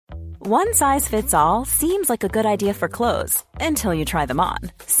One size fits all seems like a good idea for clothes until you try them on.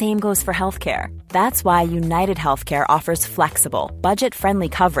 Same goes for healthcare. That's why United Healthcare offers flexible, budget-friendly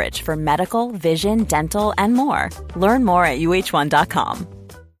coverage for medical, vision, dental, and more. Learn more at uh1.com.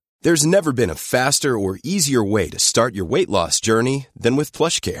 There's never been a faster or easier way to start your weight loss journey than with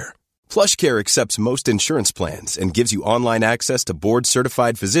PlushCare. PlushCare accepts most insurance plans and gives you online access to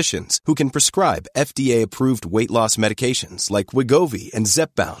board-certified physicians who can prescribe FDA-approved weight loss medications like Wegovy and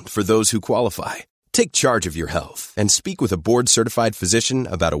Zepbound for those who qualify. Take charge of your health and speak with a board-certified physician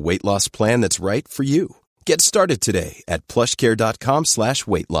about a weight loss plan that's right for you. Get started today at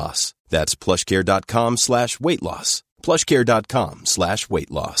plushcare.com/weight loss. That's plushcare.com/weight loss.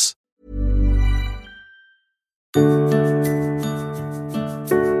 plushcare.com/weight loss.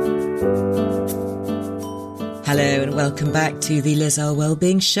 Hello and welcome back to the Liz Earl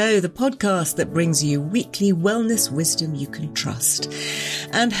Wellbeing Show, the podcast that brings you weekly wellness wisdom you can trust.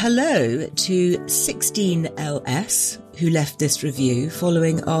 And hello to 16LS, who left this review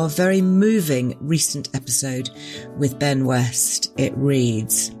following our very moving recent episode with Ben West. It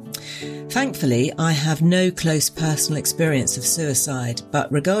reads, "Thankfully, I have no close personal experience of suicide, but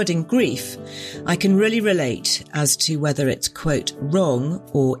regarding grief, I can really relate as to whether it's, quote, wrong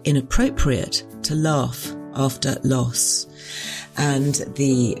or inappropriate to laugh after loss." And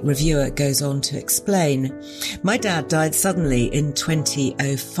the reviewer goes on to explain, "My dad died suddenly in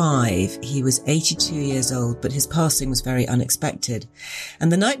 2005. He was 82 years old, but his passing was very unexpected.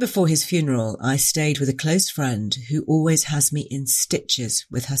 And the night before his funeral, I stayed with a close friend who always has me in stitches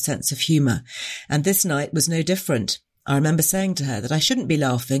with her sense of humour. And this night was no different. I remember saying to her that I shouldn't be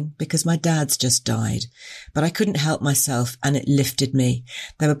laughing because my dad's just died, but I couldn't help myself and it lifted me.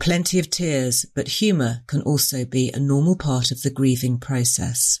 There were plenty of tears, but humour can also be a normal part of the grieving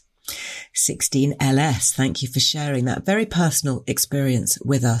process." 16LS, thank you for sharing that very personal experience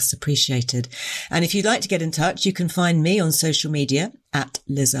with us. Appreciated. And if you'd like to get in touch, you can find me on social media at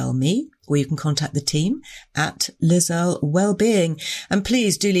LizEarlMe, or you can contact the team at Liz Earl Wellbeing. And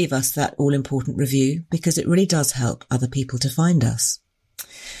please do leave us that all-important review because it really does help other people to find us.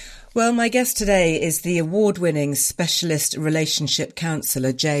 Well, my guest today is the award-winning specialist relationship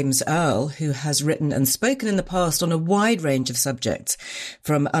counsellor, James Earl, who has written and spoken in the past on a wide range of subjects,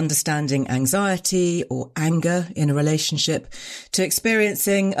 from understanding anxiety or anger in a relationship to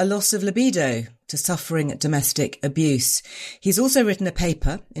experiencing a loss of libido to suffering domestic abuse. He's also written a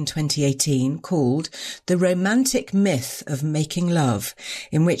paper in 2018 called The Romantic Myth of Making Love,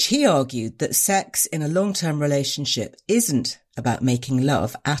 in which he argued that sex in a long-term relationship isn't about making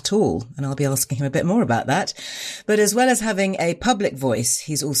love at all. And I'll be asking him a bit more about that. But as well as having a public voice,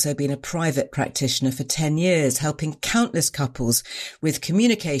 he's also been a private practitioner for 10 years, helping countless couples with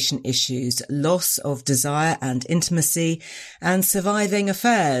communication issues, loss of desire and intimacy, and surviving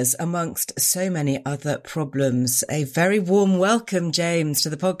affairs, amongst so many other problems. A very warm welcome, James, to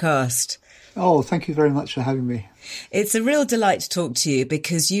the podcast. Oh, thank you very much for having me. It's a real delight to talk to you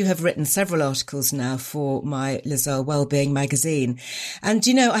because you have written several articles now for my Liz Earl Wellbeing magazine. And,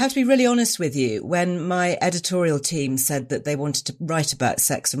 you know, I have to be really honest with you. When my editorial team said that they wanted to write about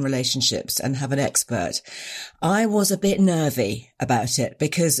sex and relationships and have an expert, I was a bit nervy about it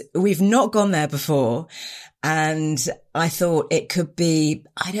because we've not gone there before. And I thought it could be,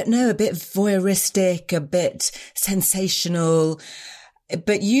 I don't know, a bit voyeuristic, a bit sensational.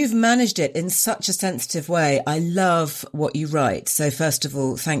 But you've managed it in such a sensitive way. I love what you write. So first of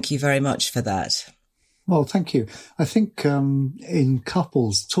all, thank you very much for that. Well, thank you. I think in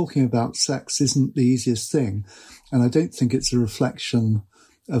couples, talking about sex isn't the easiest thing. And I don't think it's a reflection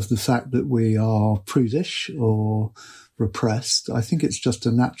of the fact that we are prudish or repressed. I think it's just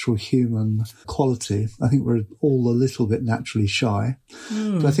a natural human quality. I think we're all a little bit naturally shy.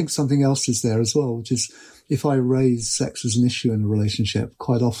 But I think something else is there as well, which is if I raise sex as an issue in a relationship,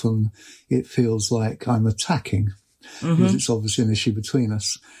 quite often it feels like I'm attacking because it's obviously an issue between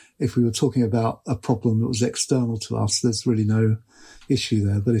us. If we were talking about a problem that was external to us, there's really no issue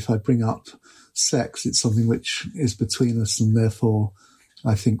there. But if I bring up sex, it's something which is between us and therefore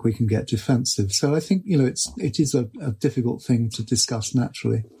I think we can get defensive. So I think, you know, it is a difficult thing to discuss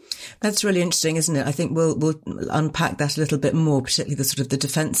naturally. That's really interesting, isn't it? I think we'll unpack that a little bit more, particularly the sort of the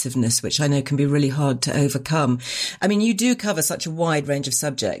defensiveness, which I know can be really hard to overcome. I mean, you do cover such a wide range of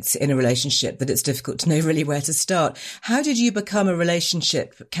subjects in a relationship that it's difficult to know really where to start. How did you become a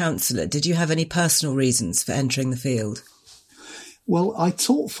relationship counsellor? Did you have any personal reasons for entering the field? Well, I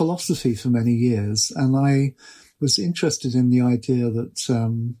taught philosophy for many years, and I was interested in the idea that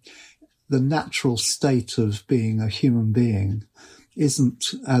the natural state of being a human being isn't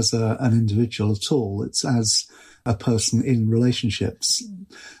as an individual at all. It's as a person in relationships.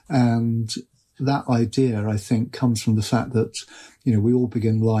 And that idea, I think, comes from the fact that, we all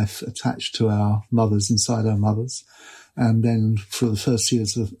begin life attached to our mothers, inside our mothers. And then for the first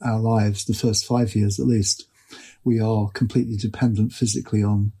years of our lives, the first 5 years at least, we are completely dependent physically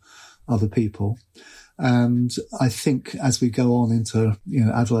on other people. And I think as we go on into,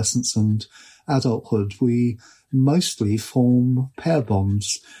 adolescence and adulthood, we mostly form pair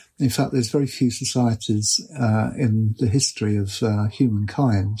bonds. In fact, there's very few societies in the history of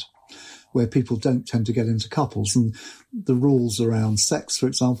humankind where people don't tend to get into couples. And the rules around sex, for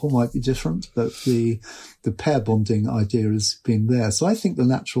example, might be different, but the pair bonding idea has been there. So I think the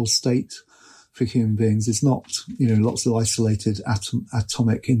natural state for human beings is not, lots of isolated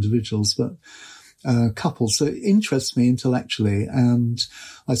atomic individuals, but couples. So it interests me intellectually. And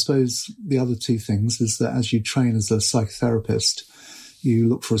I suppose the other two things is that as you train as a psychotherapist, you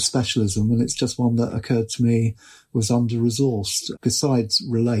look for a specialism, and it's just one that occurred to me was under-resourced. Besides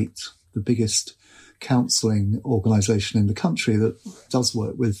Relate, the biggest counselling organisation in the country that does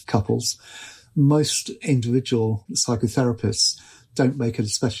work with couples, most individual psychotherapists don't make it a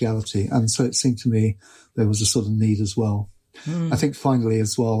speciality. And so it seemed to me there was a sort of need as well. I think finally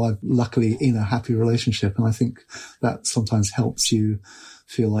as well, I'm luckily in a happy relationship, and I think that sometimes helps you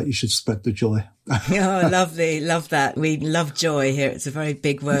feel like you should spread the joy. Oh, lovely. Love that. We love joy here. It's a very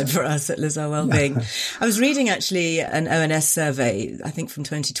big word for us at Liz Earl Wellbeing. I was reading actually an ONS survey, I think from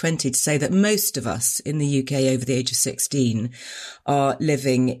 2020, to say that most of us in the UK over the age of 16 are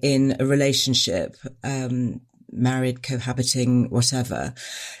living in a relationship, married, cohabiting, whatever.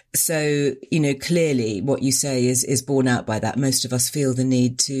 So, clearly what you say is borne out by that. Most of us feel the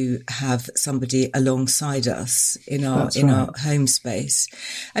need to have somebody alongside us in our home space.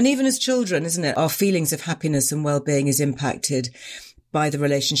 And even as children, isn't it? Our feelings of happiness and well-being is impacted by the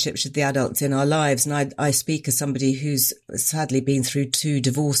relationships with the adults in our lives. And I speak as somebody who's sadly been through 2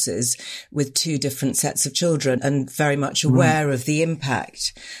 divorces with 2 different sets of children, and very much aware of the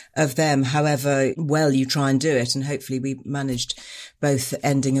impact of them, however well you try and do it. And hopefully we managed both the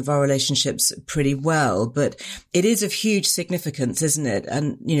ending of our relationships pretty well. But it is of huge significance, isn't it?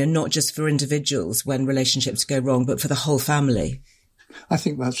 And, not just for individuals when relationships go wrong, but for the whole family. I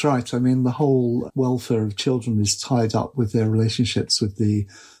think that's right. I mean, the whole welfare of children is tied up with their relationships with the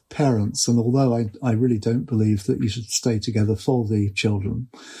parents. And although I really don't believe that you should stay together for the children,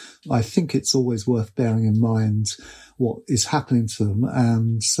 I think it's always worth bearing in mind what is happening to them,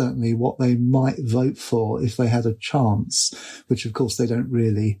 and certainly what they might vote for if they had a chance, which of course they don't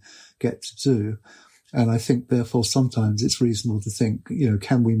really get to do. And I think therefore sometimes it's reasonable to think,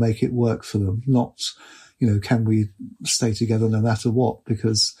 can we make it work for them? Not, can we stay together no matter what?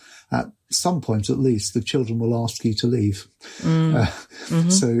 Because at some point, at least, the children will ask you to leave.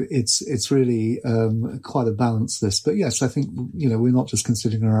 So it's really quite a balance, this. But yes, I think, we're not just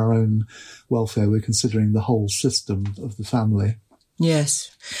considering our own welfare, we're considering the whole system of the family. Yes.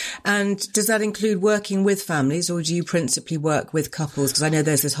 And does that include working with families, or do you principally work with couples? Because I know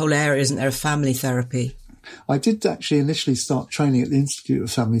there's this whole area, isn't there, of family therapy? I did actually initially start training at the Institute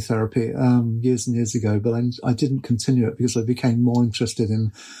of Family Therapy years and years ago, but I didn't continue it because I became more interested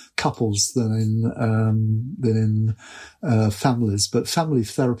in couples than in families. But family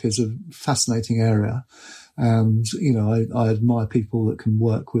therapy is a fascinating area, and I admire people that can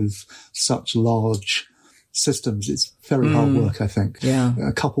work with such large systems. It's very hard work, I think. Yeah.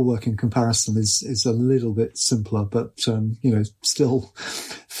 A couple work in comparison is a little bit simpler, but, still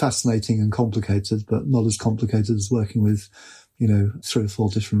fascinating and complicated, but not as complicated as working with, 3 or 4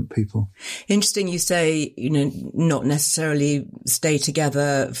 different people. Interesting. You say, not necessarily stay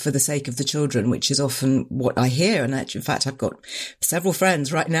together for the sake of the children, which is often what I hear. And actually, in fact, I've got several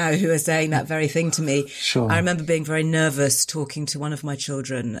friends right now who are saying that very thing to me. Sure. I remember being very nervous talking to one of my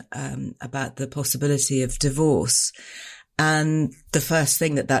children, about the possibility of divorce. And the first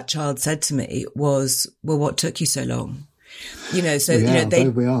thing that child said to me was, well, what took you so long? They had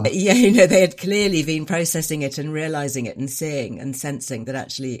clearly been processing it and realizing it and seeing and sensing that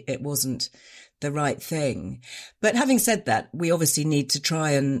actually it wasn't the right thing. But having said that, we obviously need to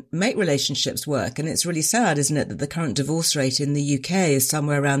try and make relationships work. And it's really sad, isn't it, that the current divorce rate in the UK is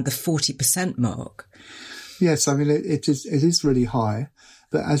somewhere around the 40% mark. Yes, I mean, it is really high.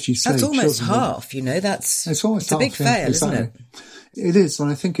 But as you say, that's almost half, it's a big fail, exactly. Isn't it? It is, and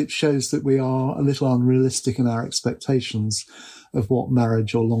I think it shows that we are a little unrealistic in our expectations of what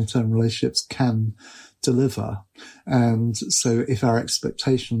marriage or long-term relationships can deliver. And so if our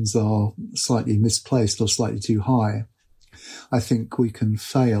expectations are slightly misplaced or slightly too high, I think we can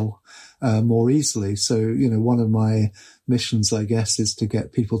fail more easily. So, one of my missions, I guess, is to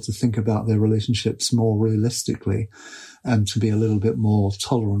get people to think about their relationships more realistically and to be a little bit more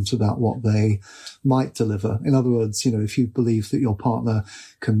tolerant about what they might deliver. In other words, if you believe that your partner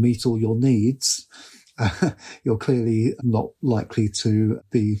can meet all your needs, you're clearly not likely to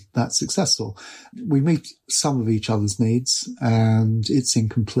be that successful. We meet some of each other's needs and it's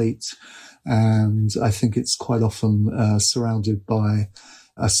incomplete. And I think it's quite often surrounded by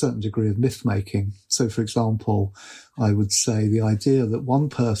a certain degree of myth making. So, for example, I would say the idea that one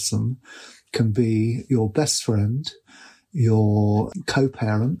person can be your best friend, your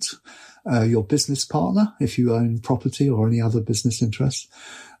co-parent, your business partner, if you own property or any other business interests,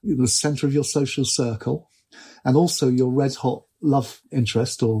 the center of your social circle, and also your red hot love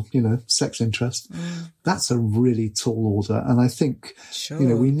interest or, sex interest. That's a really tall order. And I think,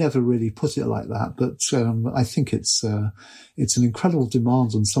 we never really put it like that, but I think it's an incredible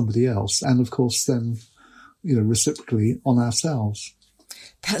demand on somebody else. And of course, then, reciprocally on ourselves.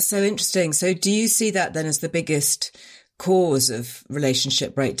 That's so interesting. So do you see that then as the biggest cause of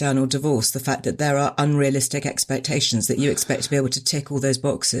relationship breakdown or divorce, the fact that there are unrealistic expectations, that you expect to be able to tick all those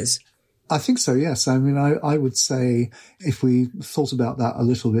boxes? I think so, yes. I mean, I would say if we thought about that a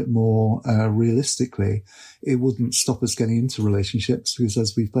little bit more realistically, it wouldn't stop us getting into relationships because,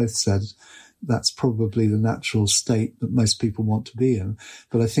 as we've both said, that's probably the natural state that most people want to be in.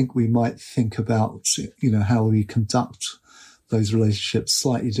 But I think we might think about, how we conduct those relationships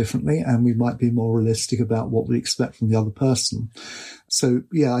slightly differently, and we might be more realistic about what we expect from the other person. So,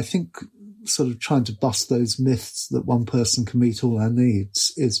 yeah, I think sort of trying to bust those myths that one person can meet all our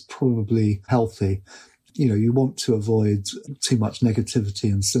needs is probably healthy. You want to avoid too much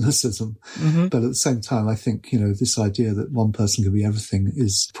negativity and cynicism. Mm-hmm. But at the same time, I think, this idea that one person can be everything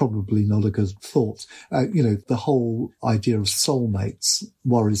is probably not a good thought. The whole idea of soulmates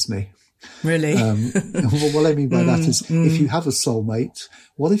worries me. Really? What I mean by that is if you have a soulmate,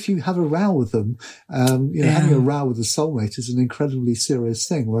 what if you have a row with them? Having a row with a soulmate is an incredibly serious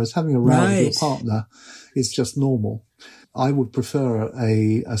thing, whereas having a row with your partner is just normal. I would prefer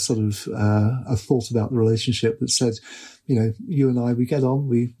a sort of a thought about the relationship that said, you and I, we get on,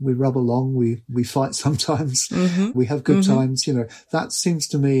 we rub along, we fight sometimes, we have good times. That seems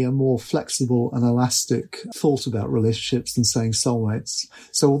to me a more flexible and elastic thought about relationships than saying soulmates.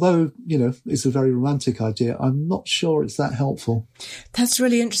 So although, it's a very romantic idea, I'm not sure it's that helpful. That's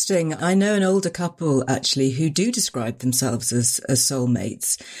really interesting. I know an older couple actually who do describe themselves as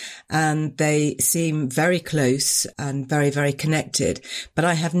soulmates, and they seem very close and very, very connected, but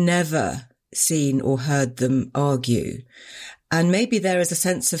I have never seen or heard them argue. And maybe there is a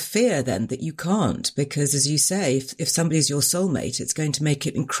sense of fear then that you can't, because as you say, if somebody's your soulmate, it's going to make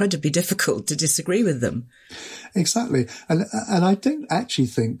it incredibly difficult to disagree with them. Exactly. And I don't actually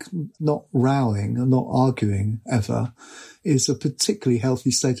think not rowing and not arguing ever is a particularly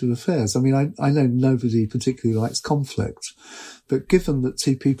healthy state of affairs. I mean, I know nobody particularly likes conflict, but given that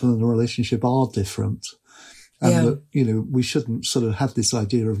two people in a relationship are different, and that, we shouldn't sort of have this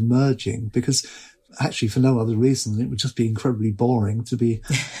idea of merging, because actually for no other reason, it would just be incredibly boring to be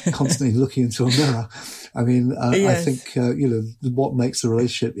constantly looking into a mirror. I mean, I think, what makes a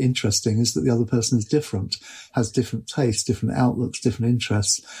relationship interesting is that the other person is different, has different tastes, different outlooks, different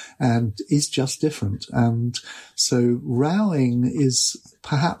interests, and is just different. And so rowing is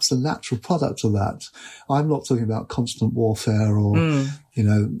perhaps a natural product of that. I'm not talking about constant warfare or,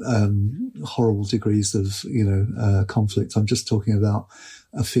 horrible degrees of, conflict. I'm just talking about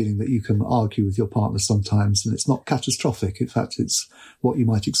a feeling that you can argue with your partner sometimes, and it's not catastrophic. In fact, it's what you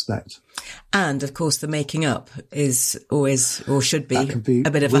might expect. And of course, the making up is always, or should be,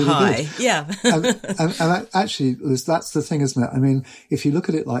 a bit of really a high. Good. Yeah. and actually, that's the thing, isn't it? I mean, if you look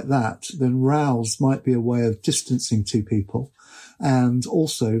at it like that, then rows might be a way of distancing two people and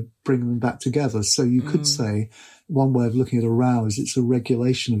also bringing them back together. So you could say one way of looking at a row is it's a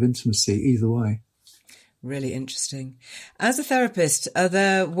regulation of intimacy either way. Really interesting. As a therapist, are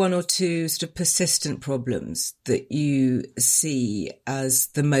there one or two sort of persistent problems that you see as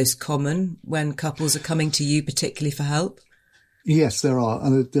the most common when couples are coming to you particularly for help? Yes, there are.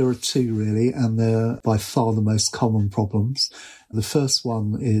 And there are two really, and they're by far the most common problems. The first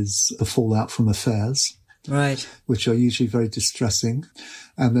one is the fallout from affairs. Right. Which are usually very distressing.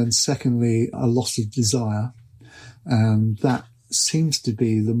 And then secondly, a loss of desire. And that seems to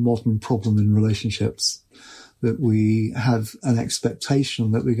be the modern problem in relationships, that we have an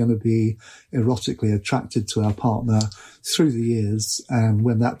expectation that we're going to be erotically attracted to our partner through the years. And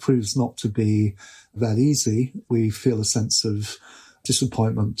when that proves not to be that easy, we feel a sense of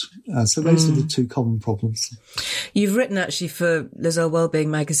disappointment. So those are the two common problems. You've written actually for Liz Earl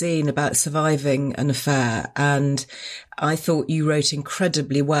Wellbeing magazine about surviving an affair, and I thought you wrote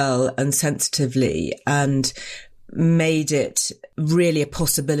incredibly well and sensitively and made it really a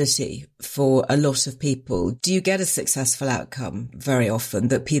possibility for a lot of people. Do you get a successful outcome very often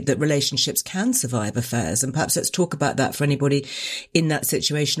that relationships can survive affairs? And perhaps let's talk about that for anybody in that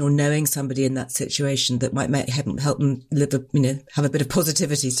situation or knowing somebody in that situation that might help them have a bit of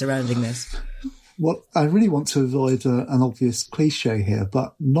positivity surrounding this. Well, I really want to avoid an obvious cliche here,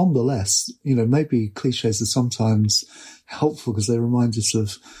 but nonetheless, maybe cliches are sometimes helpful because they remind us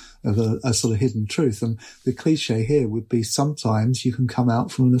of a sort of hidden truth. And the cliche here would be sometimes you can come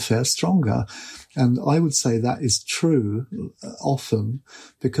out from an affair stronger. And I would say that is true often,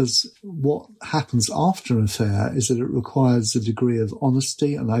 because what happens after an affair is that it requires a degree of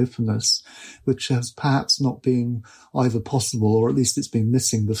honesty and openness, which has perhaps not been either possible, or at least it's been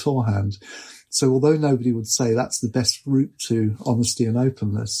missing beforehand. So although nobody would say that's the best route to honesty and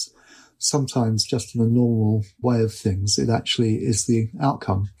openness, sometimes just in a normal way of things, it actually is the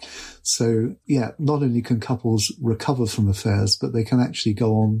outcome. So yeah, not only can couples recover from affairs, but they can actually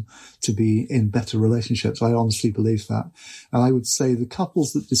go on to be in better relationships. I honestly believe that. And I would say the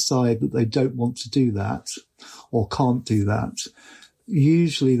couples that decide that they don't want to do that or can't do that,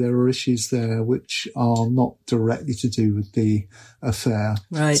 usually there are issues there which are not directly to do with the affair.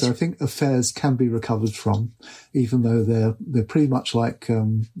 Right. So I think affairs can be recovered from, even though they're pretty much like,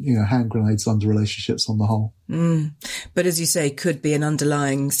 hand grenades under relationships on the whole. But as you say, could be an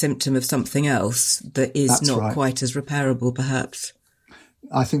underlying symptom of something else that is That's not right. quite as repairable, perhaps.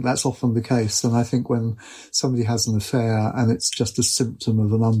 I think that's often the case. And I think when somebody has an affair and it's just a symptom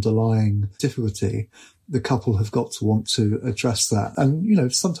of an underlying difficulty, the couple have got to want to address that.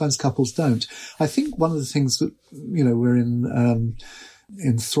 And, sometimes couples don't. I think one of the things that, we're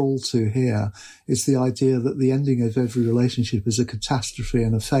enthralled to here is the idea that the ending of every relationship is a catastrophe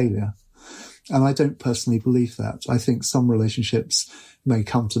and a failure. And I don't personally believe that. I think some relationships may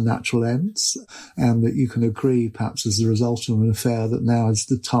come to natural ends, and that you can agree perhaps as a result of an affair that now is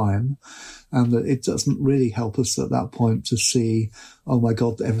the time, and that it doesn't really help us at that point to see, oh my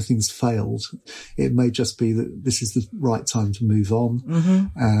God, everything's failed. It may just be that this is the right time to move on. Mm-hmm.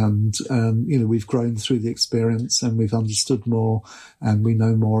 And, we've grown through the experience and we've understood more and we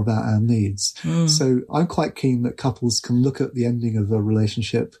know more about our needs. So I'm quite keen that couples can look at the ending of a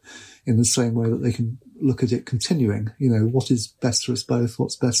relationship in the same way that they can look at it continuing. What is best for us both?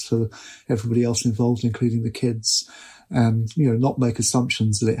 What's best for everybody else involved, including the kids? And, not make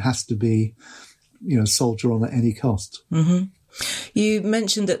assumptions that it has to be, soldier on at any cost. Mm-hmm. You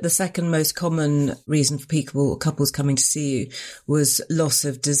mentioned that the second most common reason for couples coming to see you was loss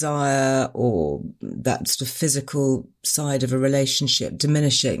of desire, or that sort of physical side of a relationship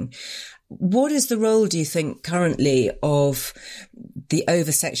diminishing. What is the role, do you think, currently of the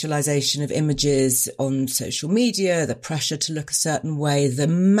over-sexualization of images on social media, the pressure to look a certain way, the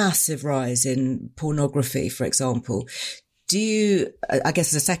massive rise in pornography, for example? I guess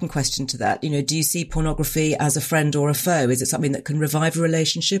as a second question to that, do you see pornography as a friend or a foe? Is it something that can revive a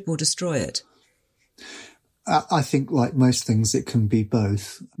relationship or destroy it? I think, like most things, it can be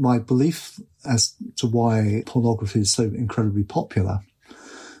both. My belief as to why pornography is so incredibly popular,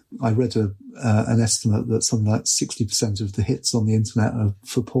 I read an estimate that something like 60% of the hits on the internet are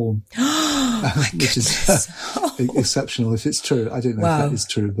for porn, which is exceptional if it's true. I don't know if that is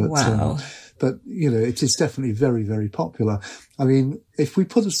true, but but it is definitely very, very popular. I mean, if we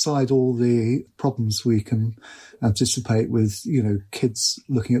put aside all the problems we can anticipate with, kids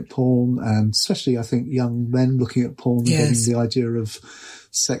looking at porn, and especially, I think, young men looking at porn, and getting the idea of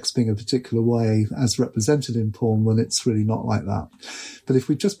sex being a particular way as represented in porn when it's really not like that. But if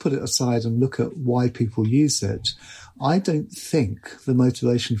we just put it aside and look at why people use it, I don't think the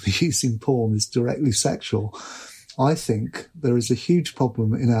motivation for using porn is directly sexual. I think there is a huge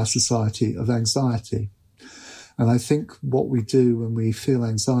problem in our society of anxiety. And I think what we do when we feel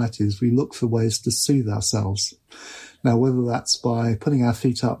anxiety is we look for ways to soothe ourselves. Now, whether that's by putting our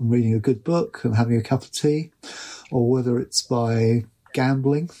feet up and reading a good book and having a cup of tea, or whether it's by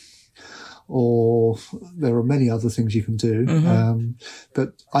gambling, or there are many other things you can do. Mm-hmm.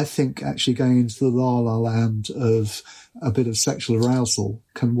 But I think actually going into the la-la land of a bit of sexual arousal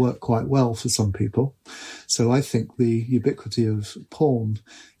can work quite well for some people. So I think the ubiquity of porn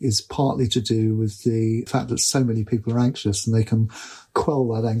is partly to do with the fact that so many people are anxious, and they can quell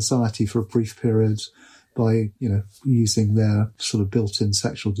that anxiety for a brief period by, using their sort of built-in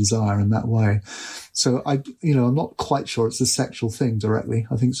sexual desire in that way. So I'm not quite sure it's a sexual thing directly.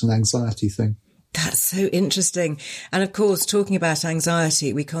 I think it's an anxiety thing. That's so interesting. And of course, talking about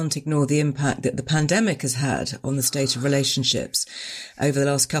anxiety, we can't ignore the impact that the pandemic has had on the state of relationships over the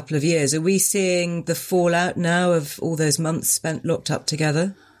last couple of years. Are we seeing the fallout now of all those months spent locked up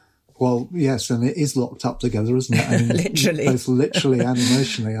together? Well, yes, and it is locked up together, isn't it? I mean, literally. Both literally and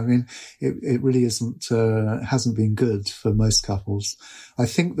emotionally. I mean, it really hasn't been good for most couples. I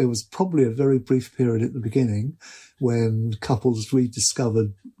think there was probably a very brief period at the beginning when couples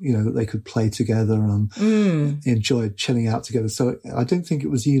rediscovered, that they could play together and enjoyed chilling out together. So I don't think it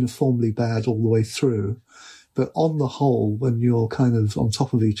was uniformly bad all the way through. But on the whole, when you're kind of on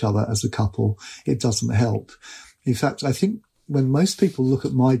top of each other as a couple, it doesn't help. In fact, I think when most people look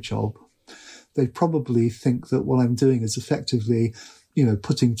at my job, they probably think that what I'm doing is effectively,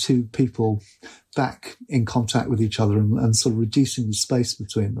 putting two people back in contact with each other and sort of reducing the space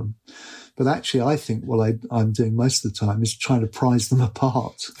between them. But actually, I think what I'm doing most of the time is trying to prise them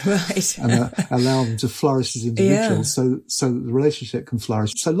apart, right, and allow them to flourish as individuals, so that the relationship can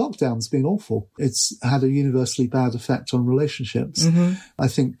flourish. So lockdown's been awful. It's had a universally bad effect on relationships. Mm-hmm. I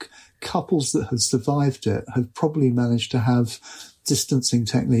think couples that have survived it have probably managed to have distancing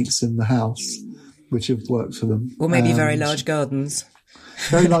techniques in the house, which have worked for them. Or maybe very large gardens.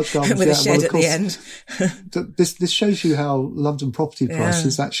 Very large gardens, with a shed at the end. This shows you how London property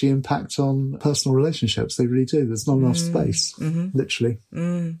prices actually impact on personal relationships. They really do. There's not enough space, literally.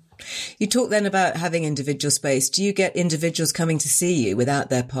 Mm. You talk then about having individual space. Do you get individuals coming to see you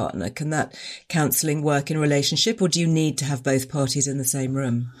without their partner? Can that counselling work in a relationship, or do you need to have both parties in the same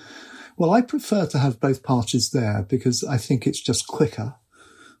room? Well, I prefer to have both parties there because I think it's just quicker.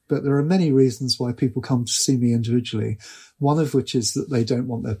 But there are many reasons why people come to see me individually, one of which is that they don't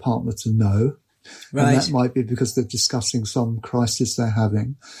want their partner to know. Right. And that might be because they're discussing some crisis they're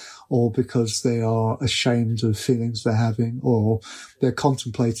having, or because they are ashamed of feelings they're having, or they're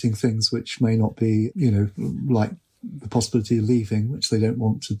contemplating things which may not be, like the possibility of leaving, which they don't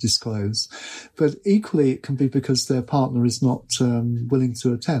want to disclose. But equally, it can be because their partner is not willing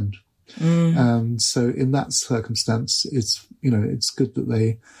to attend. And so in that circumstance, it's good that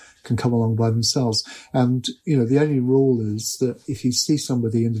they can come along by themselves. And, the only rule is that if you see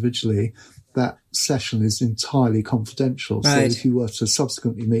somebody individually, that session is entirely confidential. Right. So if you were to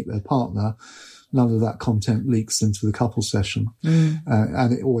subsequently meet their partner, none of that content leaks into the couple session.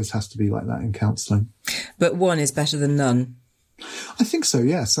 And it always has to be like that in counselling. But one is better than none. I think so,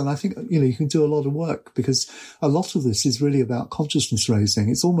 yes. And I think, you can do a lot of work because a lot of this is really about consciousness raising.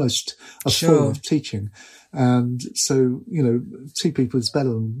 It's almost a form of teaching. And so, two people is better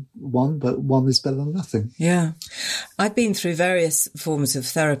than one, but one is better than nothing. Yeah. I've been through various forms of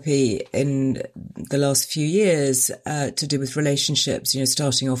therapy in the last few years to do with relationships,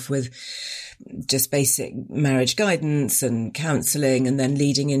 starting off with just basic marriage guidance and counselling, and then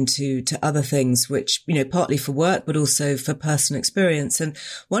leading into other things, which, partly for work, but also for personal experience. And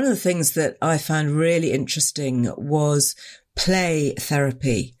one of the things that I found really interesting was play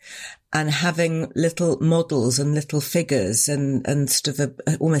therapy, and having little models and little figures and sort of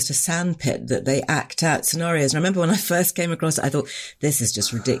almost a sandpit that they act out scenarios. And I remember when I first came across it, I thought, this is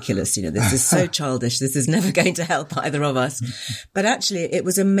just ridiculous. This is so childish. This is never going to help either of us. But actually, it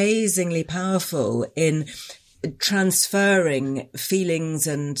was amazingly powerful in transferring feelings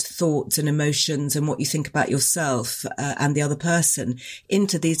and thoughts and emotions and what you think about yourself and the other person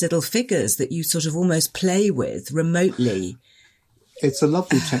into these little figures that you sort of almost play with remotely. It's a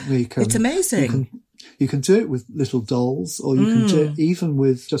lovely technique. It's amazing. You can do it with little dolls, or you can do it even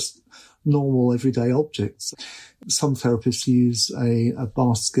with just normal everyday objects. Some therapists use a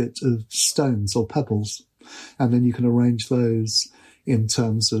basket of stones or pebbles, and then you can arrange those in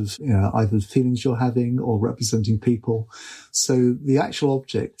terms of either the feelings you're having or representing people. So the actual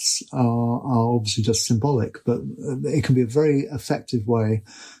objects are obviously just symbolic, but it can be a very effective way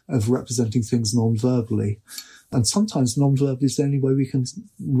of representing things non-verbally. And sometimes non-verbal is the only way we can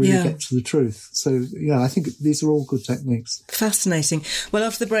really get to the truth. So, I think these are all good techniques. Fascinating. Well,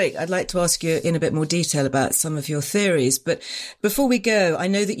 after the break, I'd like to ask you in a bit more detail about some of your theories. But before we go, I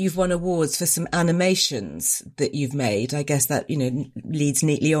know that you've won awards for some animations that you've made. I guess that, leads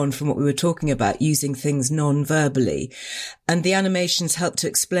neatly on from what we were talking about, using things non-verbally. And the animations help to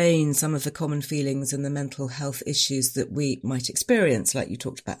explain some of the common feelings and the mental health issues that we might experience, like you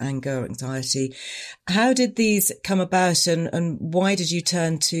talked about anger, anxiety. How did these come about, and why did you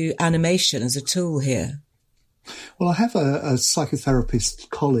turn to animation as a tool here? Well, I have a psychotherapist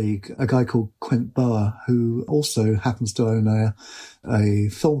colleague, a guy called Quint Boer, who also happens to own a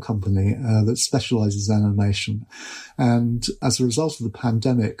film company that specialises in animation. And as a result of the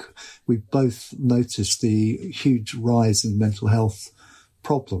pandemic, we both noticed the huge rise in mental health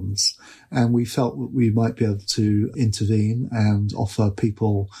problems. And we felt that we might be able to intervene and offer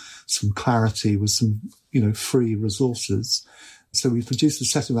people some clarity with some, free resources. So we produced a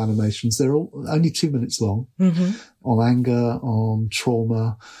set of animations. They're all only 2 minutes long, on anger, on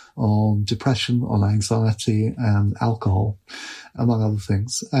trauma, on depression, on anxiety and alcohol, among other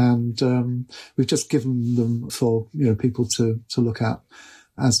things. And we've just given them for people to look at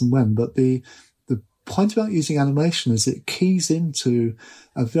as and when. But the point about using animation is it keys into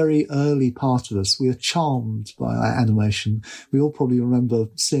a very early part of us. We are charmed by animation. We all probably remember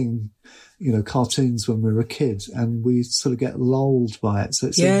seeing cartoons when we were a kid, and we sort of get lulled by it. So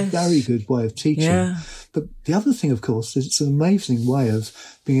it's a very good way of teaching. Yeah. But the other thing, of course, is it's an amazing way of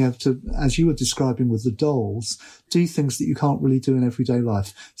being able to, as you were describing with the dolls, do things that you can't really do in everyday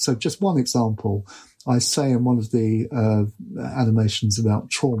life. So just one example, I say in one of the animations about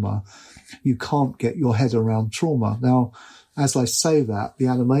trauma, you can't get your head around trauma. Now, as I say that, the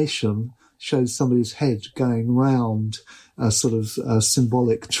animation shows somebody's head going round a sort of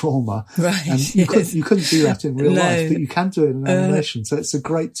symbolic trauma. Right. And you couldn't do that in real life, but you can do it in animation. So it's a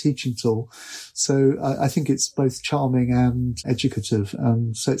great teaching tool. So I think it's both charming and educative.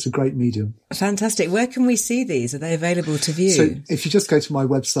 So it's a great medium. Fantastic. Where can we see these? Are they available to view? So if you just go to my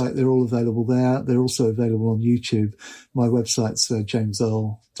website, they're all available there. They're also available on YouTube. My website's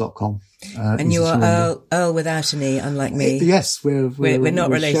jamesearl.com. And you are Earl without an E, unlike me. Yes, we're not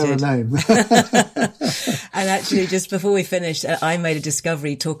related. Share a name. And actually, just before we finished, I made a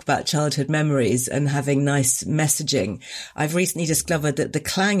discovery, talk about childhood memories and having nice messaging. I've recently discovered that the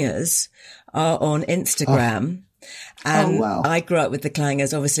Clangers are on Instagram. And wow. I grew up with the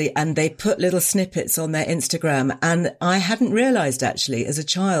Clangers, obviously, and they put little snippets on their Instagram. And I hadn't realized, actually, as a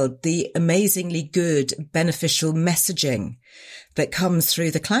child, the amazingly good, beneficial messaging that comes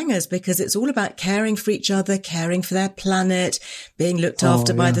through the Clangers, because it's all about caring for each other, caring for their planet, being looked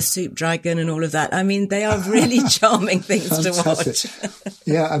after by the soup dragon and all of that. I mean, they are really charming things to watch.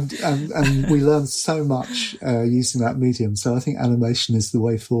 Yeah, and we learn so much using that medium. So I think animation is the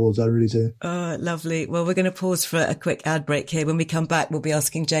way forward. I really do. Oh, lovely. Well, we're going to pause for a quick ad break here. When we come back, we'll be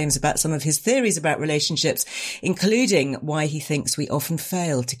asking James about some of his theories about relationships, including why he thinks we often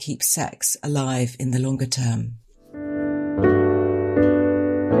fail to keep sex alive in the longer term.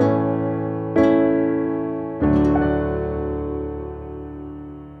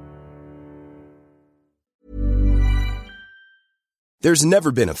 There's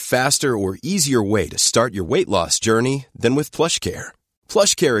never been a faster or easier way to start your weight loss journey than with PlushCare.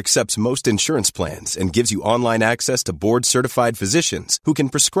 PlushCare accepts most insurance plans and gives you online access to board-certified physicians who can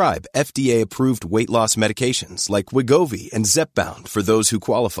prescribe FDA-approved weight loss medications like Wegovy and Zepbound for those who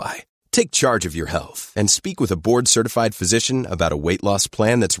qualify. Take charge of your health and speak with a board-certified physician about a weight loss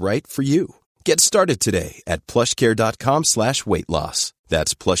plan that's right for you. Get started today at plushcare.com/weight-loss.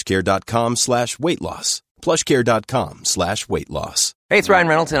 That's plushcare.com/weight-loss. plushcare.com/weight-loss. Hey, it's Ryan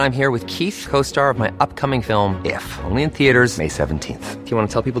Reynolds, and I'm here with Keith, co-star of my upcoming film, If, only in theaters May 17th. Do you want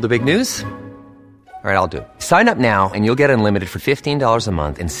to tell people the big news? All right, I'll do it. Sign up now and you'll get unlimited for $15 a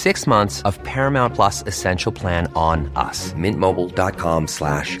month and 6 months of Paramount Plus Essential Plan on us.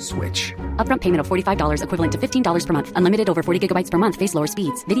 MintMobile.com/switch. Upfront payment of $45 equivalent to $15 per month. Unlimited over 40 gigabytes per month. Face lower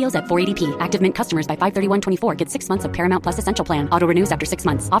speeds. Videos at 480p. Active Mint customers by 531.24 get 6 months of Paramount Plus Essential Plan. Auto renews after 6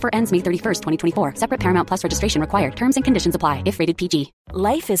 months. Offer ends May 31st, 2024. Separate Paramount Plus registration required. Terms and conditions apply if rated PG.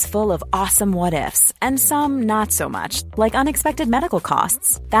 Life is full of awesome what-ifs, and some not so much, like unexpected medical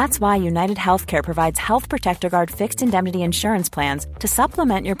costs. That's why United Healthcare provides Health Protector Guard fixed indemnity insurance plans to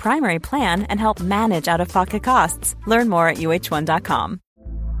supplement your primary plan and help manage out-of-pocket costs. Learn more at uh1.com.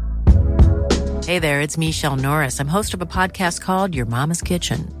 Hey there, it's Michelle Norris. I'm host of a podcast called Your Mama's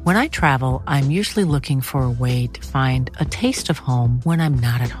Kitchen. When I travel, I'm usually looking for a way to find a taste of home when I'm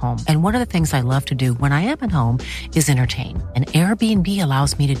not at home. And one of the things I love to do when I am at home is entertain. And Airbnb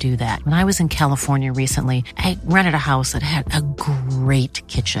allows me to do that. When I was in California recently, I rented a house that had a great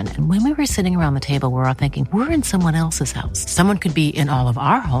kitchen. And when we were sitting around the table, we were all thinking, we're in someone else's house. Someone could be in all of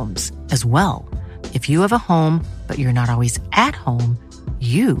our homes as well. If you have a home, but you're not always at home,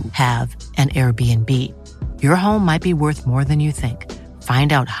 you have an Airbnb. Your home might be worth more than you think.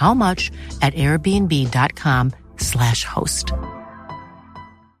 Find out how much at airbnb.com/host.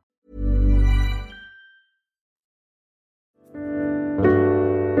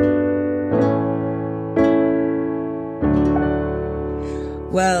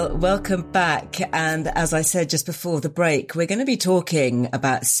 Well, welcome back. And as I said just before the break, we're going to be talking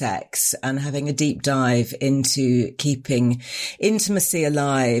about sex and having a deep dive into keeping intimacy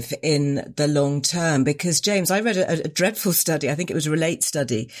alive in the long term. Because, James, I read a dreadful study, I think it was a Relate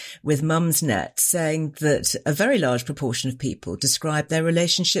study with Mumsnet, saying that a very large proportion of people describe their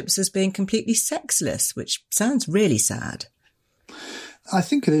relationships as being completely sexless, which sounds really sad. I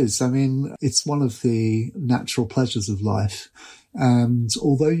think it is. I mean, it's one of the natural pleasures of life. And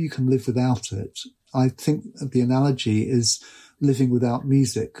although you can live without it, I think the analogy is living without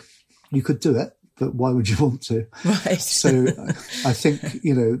music. You could do it, but why would you want to? Right. So I think,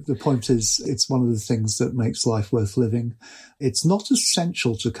 the point is it's one of the things that makes life worth living. It's not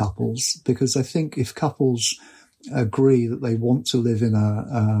essential to couples, because I think if couples agree that they want to live in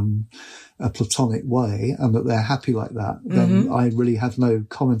a platonic way and that they're happy like that, then I really have no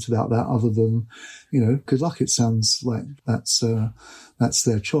comment about that other than, good luck. It sounds like that's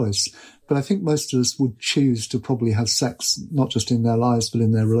their choice. But I think most of us would choose to probably have sex, not just in their lives, but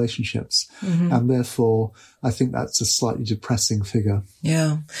in their relationships. And therefore, I think that's a slightly depressing figure.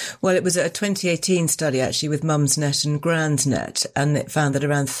 Yeah. Well, it was a 2018 study actually with Mumsnet and Grandsnet, and it found that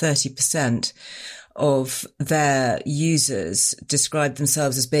around 30% of their users described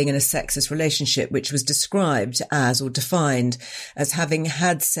themselves as being in a sexless relationship, which was described as, or defined as, having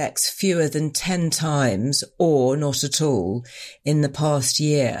had sex fewer than 10 times or not at all in the past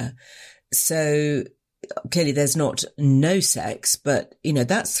year. So clearly there's not no sex, but,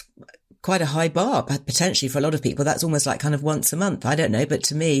 that's quite a high bar, potentially for a lot of people. That's almost like kind of once a month. I don't know. But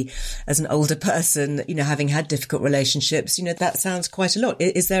to me, as an older person, having had difficult relationships, that sounds quite a lot.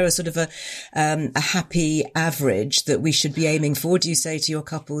 Is there a sort of a happy average that we should be aiming for? Do you say to your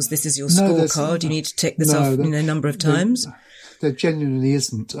couples, this is your scorecard, you need to tick this off, number of times? There genuinely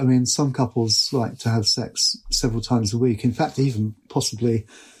isn't. I mean, some couples like to have sex several times a week. In fact, even possibly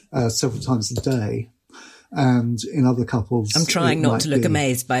several times a day. And in other couples, I'm trying not to look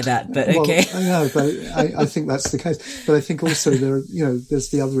amazed by that, but okay. I know, but I think that's the case. But I think also there's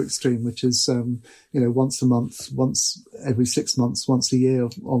the other extreme, which is, once a month, once every 6 months, once a year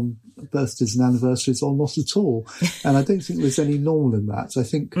on birthdays and anniversaries, or not at all. And I don't think there's any normal in that. I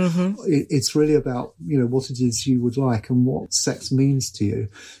think it's really about, what it is you would like and what sex means to you.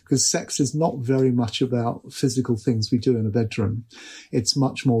 Because sex is not very much about physical things we do in a bedroom. It's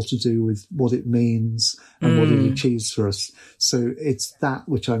much more to do with what it means and what it achieves for us. So it's that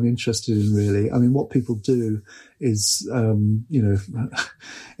which I'm interested in, really. I mean, what people do is,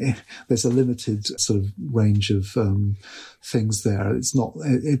 there's a limited sort of range of things there. It's not,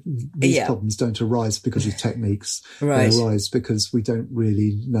 these problems don't arise because of techniques. Right. They arise because we don't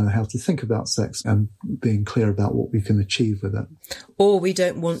really know how to think about sex and being clear about what we can achieve with it. Or we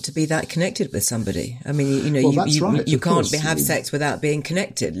don't want to be that connected with somebody. I mean, you can't have sex without being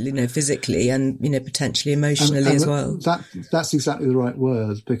connected, physically and, potentially emotionally as well. That's exactly the right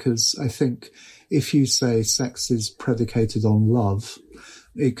word, because I think if you say sex is predicated on love,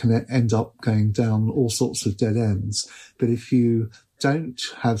 it can end up going down all sorts of dead ends. But if you don't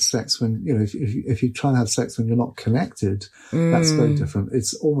have sex when, if you try and have sex when you're not connected, that's very different.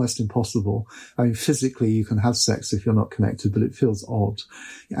 It's almost impossible. I mean, physically you can have sex if you're not connected, but it feels odd.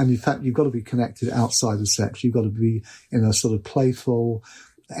 And in fact, you've got to be connected outside of sex. You've got to be in a sort of playful,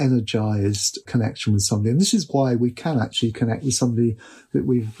 energized connection with somebody. And this is why we can actually connect with somebody that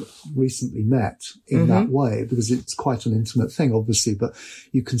we've recently met in that way, because it's quite an intimate thing, obviously, but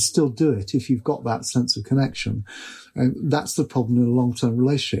you can still do it if you've got that sense of connection. And that's the problem in a long-term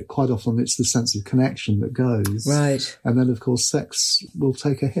relationship. Quite often it's the sense of connection that goes. Right. And then, of course, sex will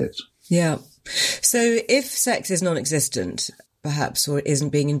take a hit. Yeah. So if sex is non-existent, perhaps, or isn't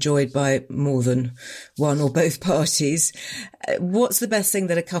being enjoyed by more than one or both parties, what's the best thing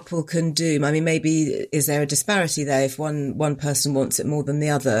that a couple can do? I mean, maybe is there a disparity there if one person wants it more than the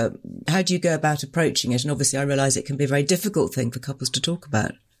other? How do you go about approaching it? And obviously I realise it can be a very difficult thing for couples to talk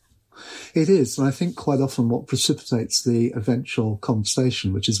about. It is. And I think quite often what precipitates the eventual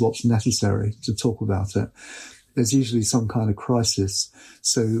conversation, which is what's necessary to talk about it, there's usually some kind of crisis.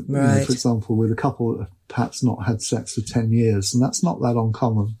 So, for example, with a couple that have perhaps not had sex for 10 years, and that's not that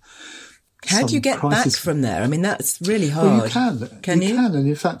uncommon. How do you get back from there? I mean, that's really hard. Well, you can. You can. And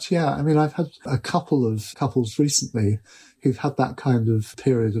in fact, I mean, I've had a couple of couples recently who've had that kind of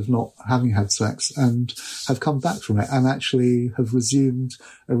period of not having had sex and have come back from it and actually have resumed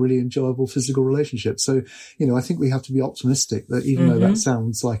a really enjoyable physical relationship. So, I think we have to be optimistic that even though that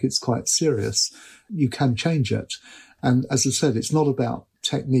sounds like it's quite serious, you can change it. And as I said, it's not about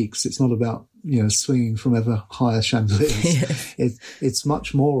techniques. It's not about swinging from ever higher chandeliers. It's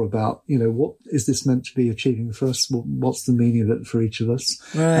much more about, what is this meant to be achieving for us? What's the meaning of it for each of us?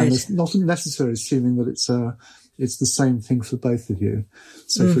 Right. And it's not necessarily assuming that it's the same thing for both of you.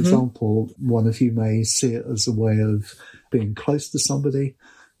 So, for example, one of you may see it as a way of being close to somebody,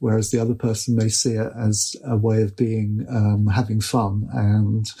 whereas the other person may see it as a way of being, having fun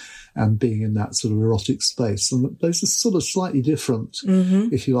and being in that sort of erotic space. And those are sort of slightly different,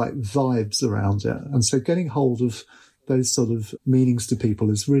 if you like, vibes around it. And so getting hold of those sort of meanings to people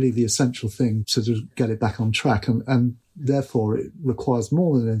is really the essential thing to get it back on track. And therefore it requires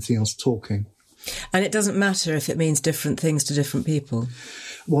more than anything else talking. And it doesn't matter if it means different things to different people.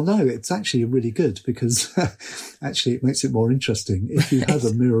 Well, no, it's actually really good because actually it makes it more interesting. If you have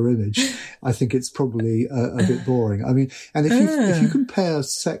a mirror image, I think it's probably a bit boring. I mean, and if you compare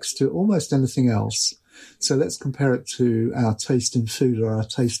sex to almost anything else, so let's compare it to our taste in food or our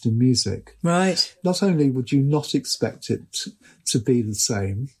taste in music. Right. Not only would you not expect it to be the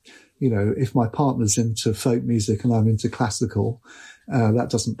same, if my partner's into folk music and I'm into classical, that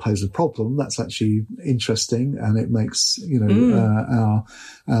doesn't pose a problem. That's actually interesting, and it makes our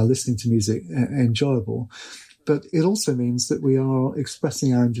listening to music enjoyable. But it also means that we are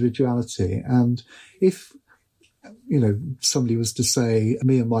expressing our individuality. And if somebody was to say,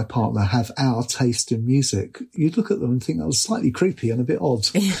 me and my partner have our taste in music, you'd look at them and think that was slightly creepy and a bit odd.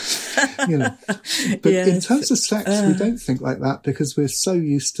 But in terms of sex, we don't think like that because we're so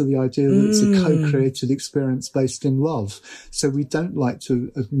used to the idea that it's a co-created experience based in love. So we don't like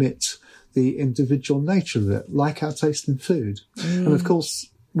to admit the individual nature of it, like our taste in food. And of course,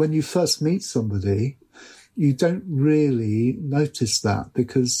 when you first meet somebody, you don't really notice that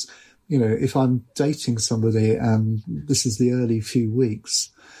because if I'm dating somebody and this is the early few weeks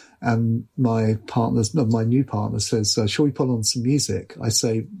and my new partner says, shall we put on some music? I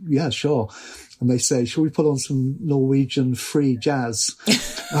say, yeah, sure. And they say, shall we put on some Norwegian free jazz?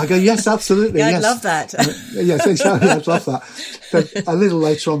 And I go, yes, absolutely. Yeah, yes. I'd love that. Yes, exactly. I'd love that. But a little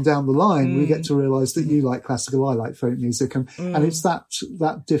later on down the line, we get to realise that you like classical, I like folk music. And it's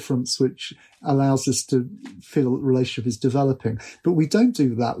that difference which allows us to feel that the relationship is developing. But we don't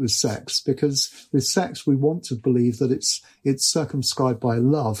do that with sex because with sex, we want to believe that it's circumscribed by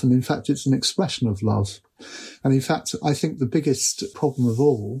love. And in fact, it's an expression of love. And in fact, I think the biggest problem of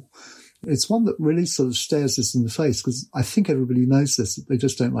all, it's one that really sort of stares us in the face because I think everybody knows this. They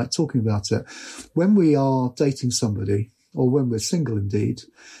just don't like talking about it. When we are dating somebody or when we're single indeed,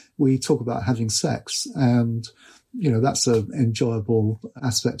 we talk about having sex and, that's an enjoyable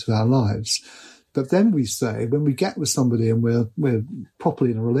aspect of our lives. But then we say when we get with somebody and we're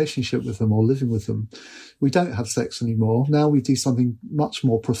properly in a relationship with them or living with them, we don't have sex anymore. Now we do something much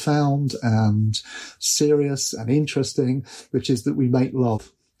more profound and serious and interesting, which is that we make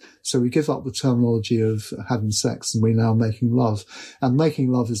love. So we give up the terminology of having sex and we're now making love. And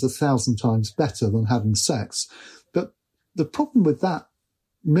making love is 1,000 times better than having sex. But the problem with that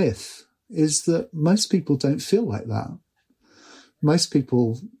myth is that most people don't feel like that. Most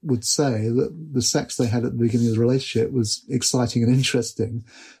people would say that the sex they had at the beginning of the relationship was exciting and interesting.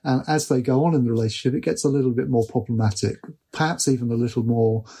 And as they go on in the relationship, it gets a little bit more problematic, perhaps even a little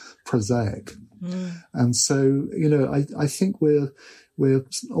more prosaic. And so, I think we're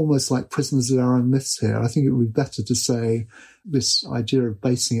almost like prisoners of our own myths here. I think it would be better to say this idea of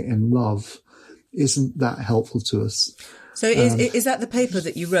basing it in love isn't that helpful to us. So is that the paper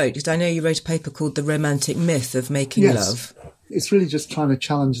that you wrote? Because I know you wrote a paper called The Romantic Myth of Making Love. It's really just trying to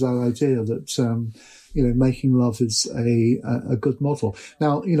challenge that idea that, making love is a good model.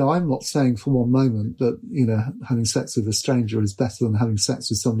 Now, I'm not saying for one moment that, having sex with a stranger is better than having sex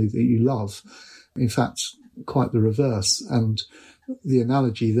with somebody that you love. In fact, quite the reverse. And the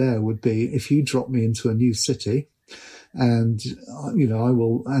analogy there would be if you drop me into a new city and, I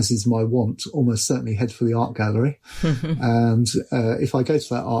will, as is my wont, almost certainly head for the art gallery. And if I go to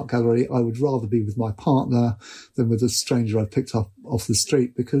that art gallery, I would rather be with my partner than with a stranger I picked up off the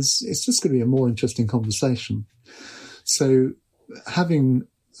street because it's just going to be a more interesting conversation. So having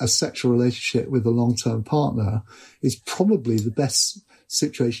a sexual relationship with a long-term partner is probably the best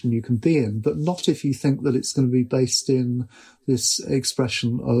situation you can be in, but not if you think that it's going to be based in this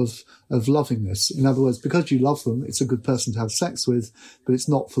expression of lovingness. In other words, because you love them, it's a good person to have sex with, but it's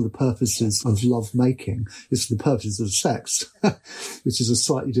not for the purposes of love making. It's for the purposes of sex, which is a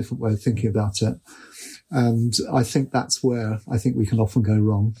slightly different way of thinking about it. And I think that's where I think we can often go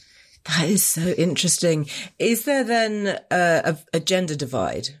wrong. That is so interesting. Is there then a gender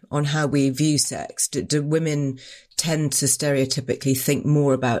divide on how we view sex? Do women tend to stereotypically think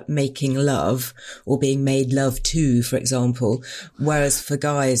more about making love or being made love to, for example, whereas for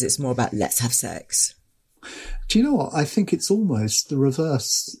guys it's more about let's have sex? Do you know what? I think it's almost the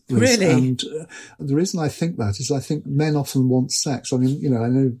reverse. Liz. Really? And the reason I think that is I think men often want sex. I mean, you know, I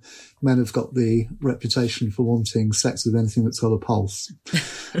know men have got the reputation for wanting sex with anything that's got a pulse.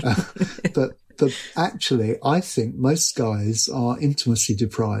 But actually, I think most guys are intimacy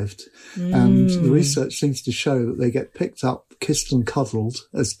deprived. And the research seems to show that they get picked up, kissed and cuddled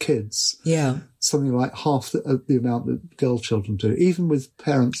as kids. Yeah. Something like half the amount that girl children do, even with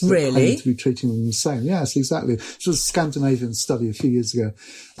parents that really claim to be treating them the same. Yes, exactly. It was a Scandinavian study a few years ago.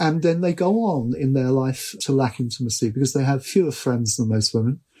 And then they go on in their life to lack intimacy because they have fewer friends than most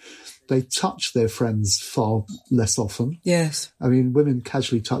women. They touch their friends far less often. Yes. I mean, women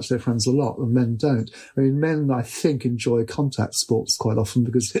casually touch their friends a lot and men don't. I mean, men, I think, enjoy contact sports quite often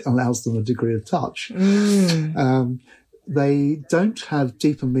because it allows them a degree of touch. They don't have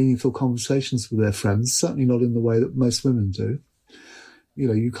deep and meaningful conversations with their friends, certainly not in the way that most women do. You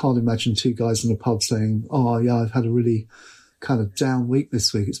know, you can't imagine two guys in a pub saying, oh, yeah, I've had a really kind of down week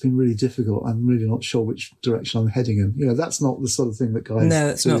this week. It's been really difficult. I'm really not sure which direction I'm heading in. You know, that's not the sort of thing that guys no,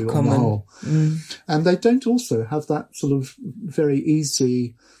 it's do not common. on the whole. And they don't also have that sort of very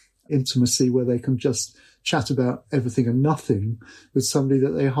easy intimacy where they can just chat about everything and nothing with somebody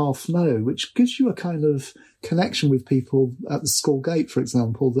that they half know, which gives you a kind of connection with people at the school gate, for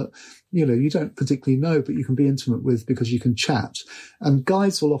example, that, you know, you don't particularly know, but you can be intimate with because you can chat. And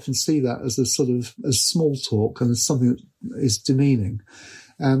guys will often see that as a sort of as small talk and as something that is demeaning.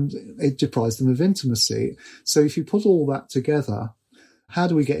 And it deprives them of intimacy. So if you put all that together, how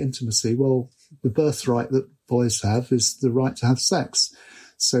do we get intimacy? Well, the birthright that boys have is the right to have sex.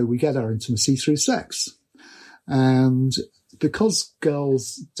 So we get our intimacy through sex. And because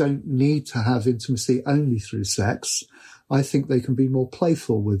girls don't need to have intimacy only through sex, I think they can be more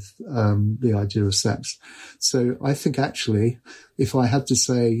playful with the idea of sex. So I think actually, if I had to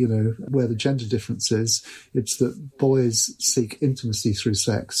say, you know, where the gender difference is, it's that boys seek intimacy through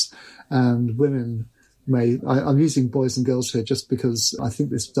sex and women I'm using boys and girls here just because I think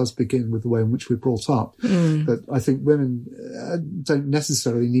this does begin with the way in which we're brought up. But I think women don't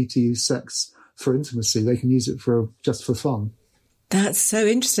necessarily need to use sex for intimacy. They can use it just for fun. That's so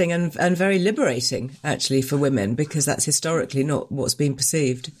interesting and very liberating, actually, for women, because that's historically not what's been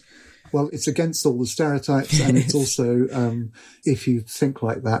perceived. Well, it's against all the stereotypes, and it's also, if you think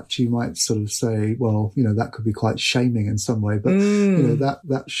like that, you might sort of say, well, you know, that could be quite shaming in some way. But, you know,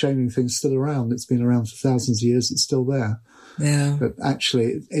 that shaming thing's still around. It's been around for thousands of years. It's still there. Yeah. But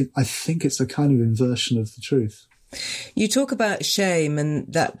actually, I think it's a kind of inversion of the truth. You talk about shame,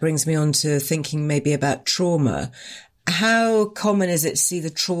 and that brings me on to thinking maybe about trauma. How common is it to see the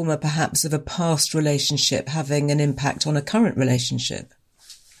trauma perhaps of a past relationship having an impact on a current relationship?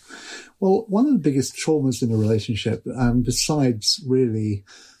 Well, one of the biggest traumas in a relationship, besides really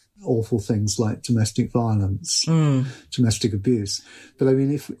awful things like domestic violence, domestic abuse, but I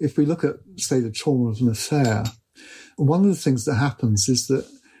mean, if we look at, say, the trauma of an affair, one of the things that happens is that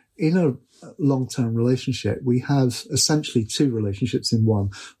in a long-term relationship, we have essentially two relationships in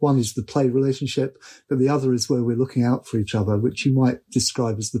one. One is the play relationship, but the other is where we're looking out for each other, which you might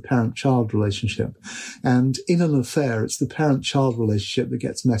describe as the parent-child relationship. And in an affair, it's the parent-child relationship that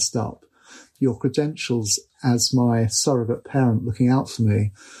gets messed up. Your credentials as my surrogate parent looking out for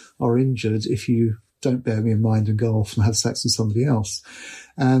me are injured if you don't bear me in mind and go off and have sex with somebody else.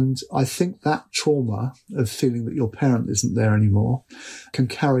 And I think that trauma of feeling that your parent isn't there anymore can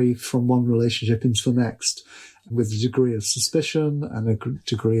carry from one relationship into the next with a degree of suspicion and a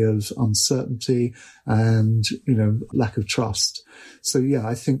degree of uncertainty and, you know, lack of trust. So, yeah,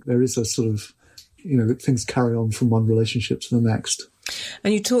 I think there is a sort of, you know, that things carry on from one relationship to the next.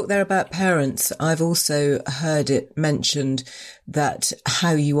 And you talk there about parents. I've also heard it mentioned that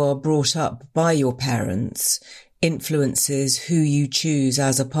how you are brought up by your parents influences who you choose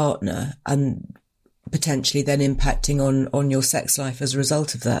as a partner and potentially then impacting on your sex life as a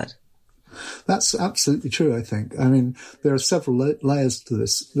result of that. That's absolutely true, I think. I mean, there are several layers to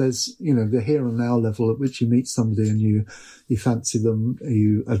this. There's, you know, the here and now level at which you meet somebody and you fancy them,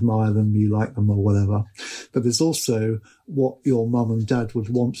 you admire them, you like them or whatever. But there's also what your mum and dad would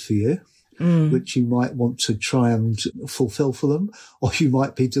want for you, which you might want to try and fulfill for them, or you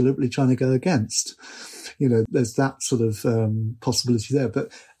might be deliberately trying to go against. You know, there's that sort of possibility there.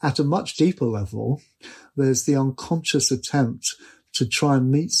 But at a much deeper level, there's the unconscious attempt to try and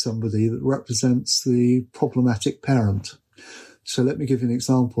meet somebody that represents the problematic parent. So let me give you an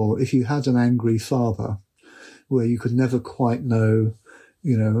example. If you had an angry father where you could never quite know,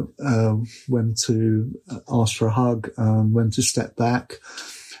 when to ask for a hug, when to step back,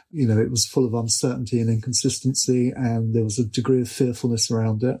 it was full of uncertainty and inconsistency, and there was a degree of fearfulness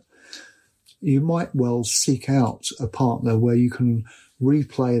around it, you might well seek out a partner where you can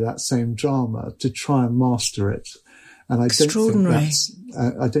replay that same drama to try and master it. And I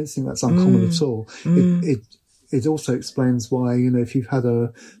don't think that's uncommon at all. It also explains why, if you've had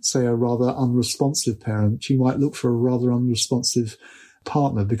a rather unresponsive parent, you might look for a rather unresponsive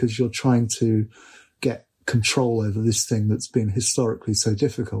partner because you're trying to get control over this thing that's been historically so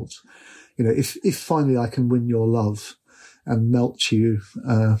difficult. If finally I can win your love and melt you,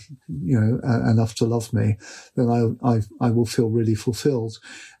 enough to love me, then I will feel really fulfilled.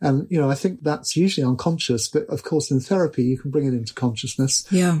 And, I think that's usually unconscious, but of course in therapy you can bring it into consciousness.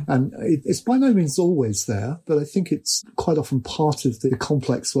 Yeah. And it's by no means always there, but I think it's quite often part of the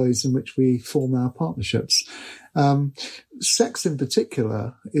complex ways in which we form our partnerships. Sex in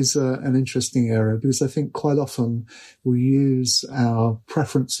particular is an interesting area because I think quite often we use our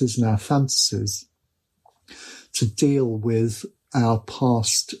preferences and our fantasies to deal with our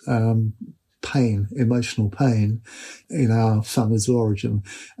past pain, emotional pain in our families of origin.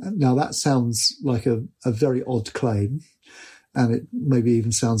 Now that sounds like a very odd claim, and it maybe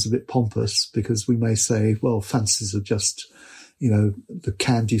even sounds a bit pompous because we may say, well, fantasies are just, the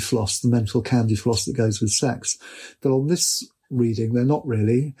candy floss, the mental candy floss that goes with sex. But on this reading, they're not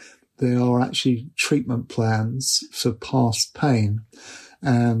really. They are actually treatment plans for past pain.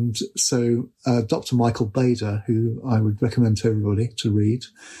 And so Dr. Michael Bader, who I would recommend to everybody to read,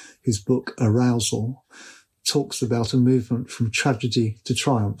 his book Arousal, talks about a movement from tragedy to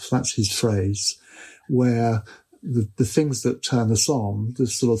triumph. That's his phrase, where the things that turn us on, the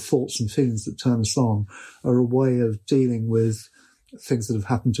sort of thoughts and feelings that turn us on, are a way of dealing with things that have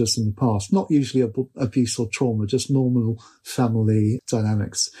happened to us in the past. Not usually abuse or trauma, just normal family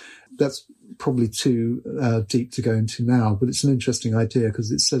dynamics. That's probably too deep to go into now, but it's an interesting idea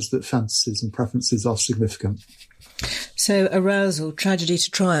because it says that fantasies and preferences are significant. So Arousal, Tragedy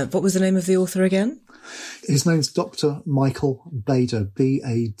to Triumph. What was the name of the author again? His name's Dr. Michael Bader,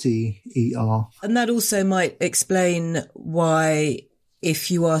 Bader. And that also might explain why,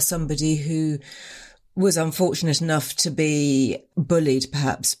 if you are somebody who was unfortunate enough to be bullied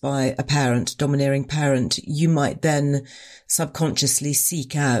perhaps by a parent, domineering parent, you might then subconsciously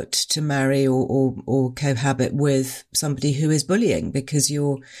seek out to marry or cohabit with somebody who is bullying because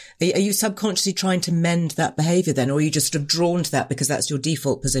are you subconsciously trying to mend that behaviour then, or are you just sort of drawn to that because that's your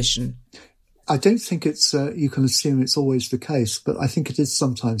default position? I don't think it's, you can assume it's always the case, but I think it is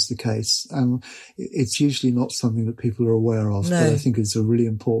sometimes the case. And it's usually not something that people are aware of, but I think it's a really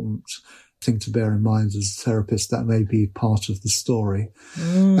important thing to bear in mind as a therapist. That may be part of the story.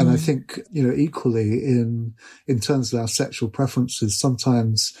 And I think, equally in terms of our sexual preferences,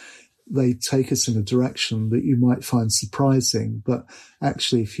 sometimes they take us in a direction that you might find surprising. But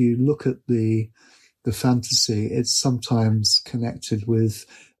actually, if you look at the fantasy, it's sometimes connected with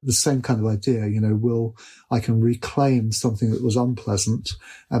the same kind of idea, I can reclaim something that was unpleasant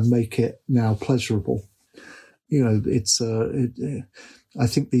and make it now pleasurable. I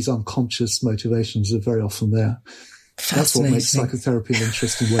think these unconscious motivations are very often there. That's what makes psychotherapy an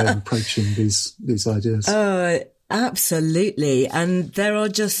interesting way of approaching these ideas. Absolutely. And there are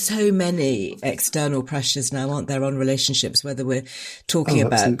just so many external pressures now, aren't there, on relationships, whether we're talking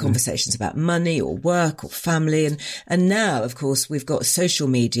about conversations about money or work or family. And now, of course, we've got social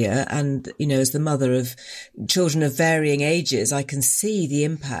media. And, as the mother of children of varying ages, I can see the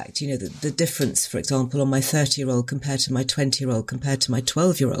impact, the difference, for example, on my 30-year-old compared to my 20-year-old compared to my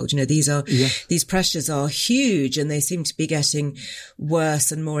 12-year-old. These pressures are huge and they seem to be getting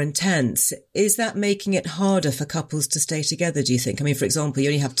worse and more intense. Is that making it harder for couples to stay together, do you think? I mean, for example, you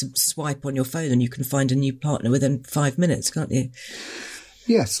only have to swipe on your phone and you can find a new partner within 5 minutes, can't you?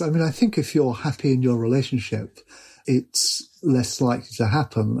 Yes. I mean, I think if you're happy in your relationship, it's less likely to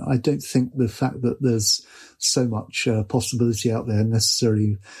happen. I don't think the fact that there's so much possibility out there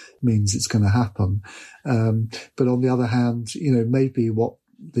necessarily means it's going to happen. But on the other hand, maybe what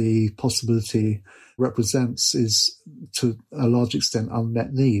the possibility represents is to a large extent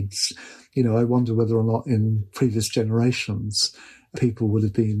unmet needs. I wonder whether or not in previous generations people would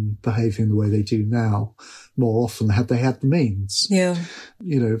have been behaving the way they do now more often had they had the means. Yeah.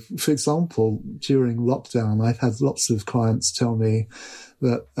 For example, during lockdown, I've had lots of clients tell me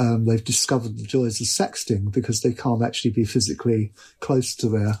that they've discovered the joys of sexting because they can't actually be physically close to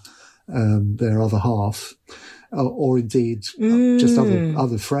their other half. or indeed just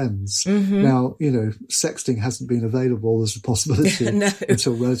other friends. Mm-hmm. Now, sexting hasn't been available as a possibility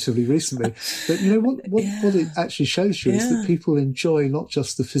until relatively recently. But what it actually shows you is that people enjoy not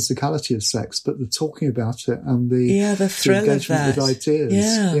just the physicality of sex, but the talking about it and the thrill engagement of that. with ideas.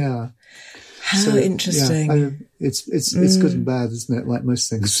 Yeah. How interesting. It's good and bad, isn't it? Like most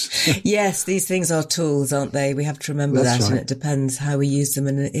things. Yes, these things are tools, aren't they? We have to remember That's that, right. and it depends how we use them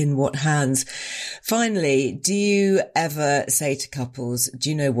and in what hands. Finally, do you ever say to couples, do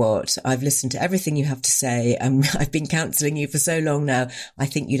you know what? I've listened to everything you have to say, and I've been counselling you for so long now. I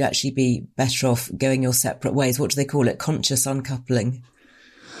think you'd actually be better off going your separate ways. What do they call it? Conscious uncoupling.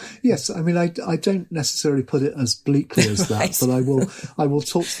 Yes, I mean, I don't necessarily put it as bleakly as that, but I will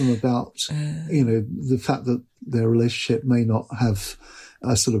talk to them about, the fact that their relationship may not have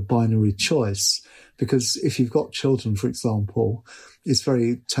a sort of binary choice. Because if you've got children, for example, it's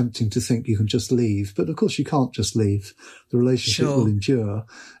very tempting to think you can just leave. But of course you can't just leave. The relationship will endure.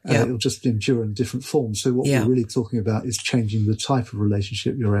 It'll just endure in different forms. So what we're really talking about is changing the type of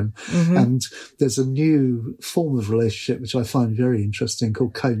relationship you're in. Mm-hmm. And there's a new form of relationship which I find very interesting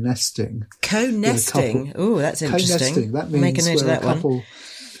called co-nesting. Co-nesting? Oh, that's interesting. Co-nesting. That means make a note of that couple,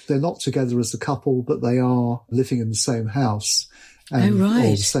 they're not together as a couple, but they are living in the same house. Or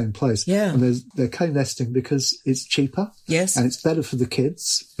the same place. Yeah. And they're co-nesting because it's cheaper. Yes. And it's better for the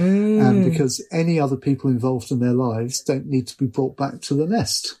kids. And because any other people involved in their lives don't need to be brought back to the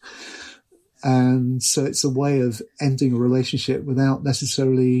nest. And so it's a way of ending a relationship without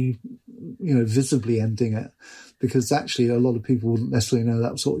necessarily, visibly ending it. Because actually a lot of people wouldn't necessarily know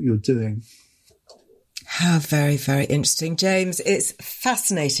that's what you're doing. How very, very interesting. James, it's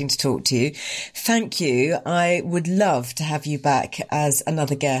fascinating to talk to you. Thank you. I would love to have you back as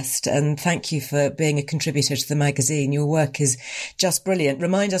another guest, and thank you for being a contributor to the magazine. Your work is just brilliant.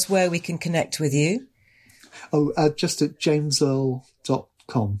 Remind us where we can connect with you. Just at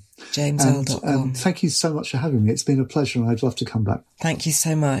jamesearl.com. jamesearl.com. And thank you so much for having me. It's been a pleasure, and I'd love to come back. Thank you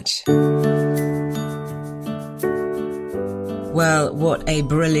so much. Well, what a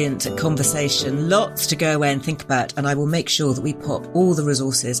brilliant conversation. Lots to go away and think about. And I will make sure that we pop all the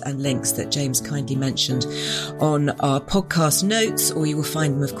resources and links that James kindly mentioned on our podcast notes, or you will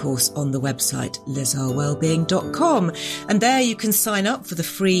find them, of course, on the website lizearlwellbeing.com. And there you can sign up for the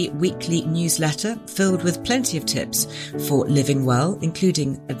free weekly newsletter filled with plenty of tips for living well,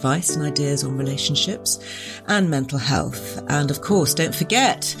 including advice and ideas on relationships and mental health. And of course, don't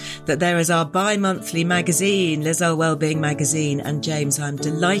forget that there is our bi-monthly magazine, Liz Earl Wellbeing Magazine. And James, I'm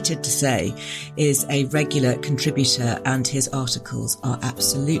delighted to say, is a regular contributor, and his articles are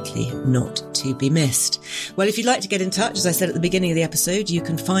absolutely not to be missed. Well, if you'd like to get in touch, as I said at the beginning of the episode, you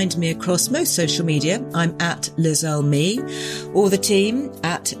can find me across most social media. I'm at Liz Earl Me, or the team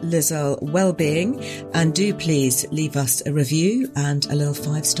at Liz Earl Wellbeing. And do please leave us a review and a little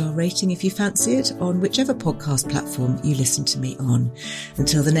 5-star rating if you fancy it on whichever podcast platform you listen to me on.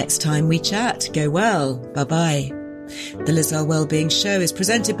 Until the next time we chat, go well. Bye-bye. The Liz Earl Wellbeing Show is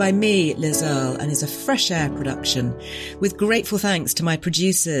presented by me, Liz Earl, and is a fresh air production, with grateful thanks to my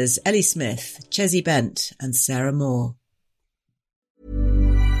producers, Ellie Smith, Chessie Bent, and Sarah Moore.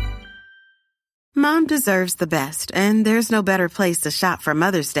 Mom deserves the best, and there's no better place to shop for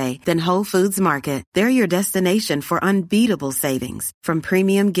Mother's Day than Whole Foods Market. They're your destination for unbeatable savings, from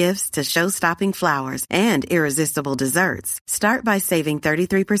premium gifts to show-stopping flowers and irresistible desserts. Start by saving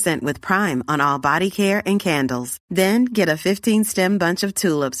 33% with Prime on all body care and candles. Then get a 15-stem bunch of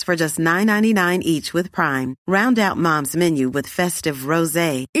tulips for just $9.99 each with Prime. Round out Mom's menu with festive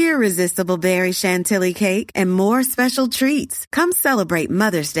rosé, irresistible berry chantilly cake, and more special treats. Come celebrate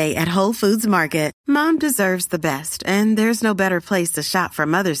Mother's Day at Whole Foods Market. Mom deserves the best, and there's no better place to shop for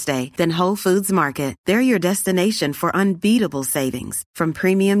Mother's Day than Whole Foods Market. They're your destination for unbeatable savings, from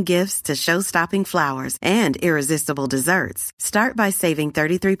premium gifts to show-stopping flowers and irresistible desserts. Start by saving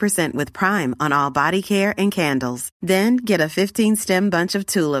 33% with Prime on all body care and candles. Then get a 15-stem bunch of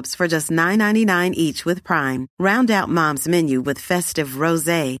tulips for just $9.99 each with Prime. Round out Mom's menu with festive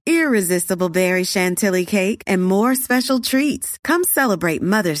rosé, irresistible berry chantilly cake, and more special treats. Come celebrate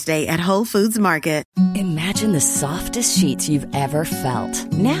Mother's Day at Whole Foods Market. Imagine the softest sheets you've ever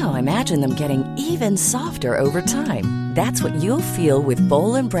felt. Now imagine them getting even softer over time. That's what you'll feel with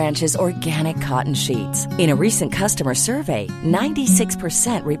Boll & Branch's organic cotton sheets. In a recent customer survey,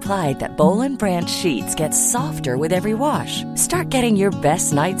 96% replied that Boll & Branch sheets get softer with every wash. Start getting your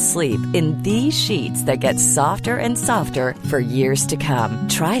best night's sleep in these sheets that get softer and softer for years to come.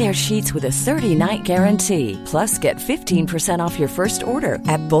 Try their sheets with a 30-night guarantee. Plus, get 15% off your first order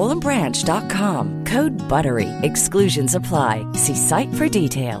at bollandbranch.com. Code BUTTERY. Exclusions apply. See site for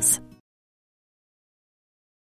details.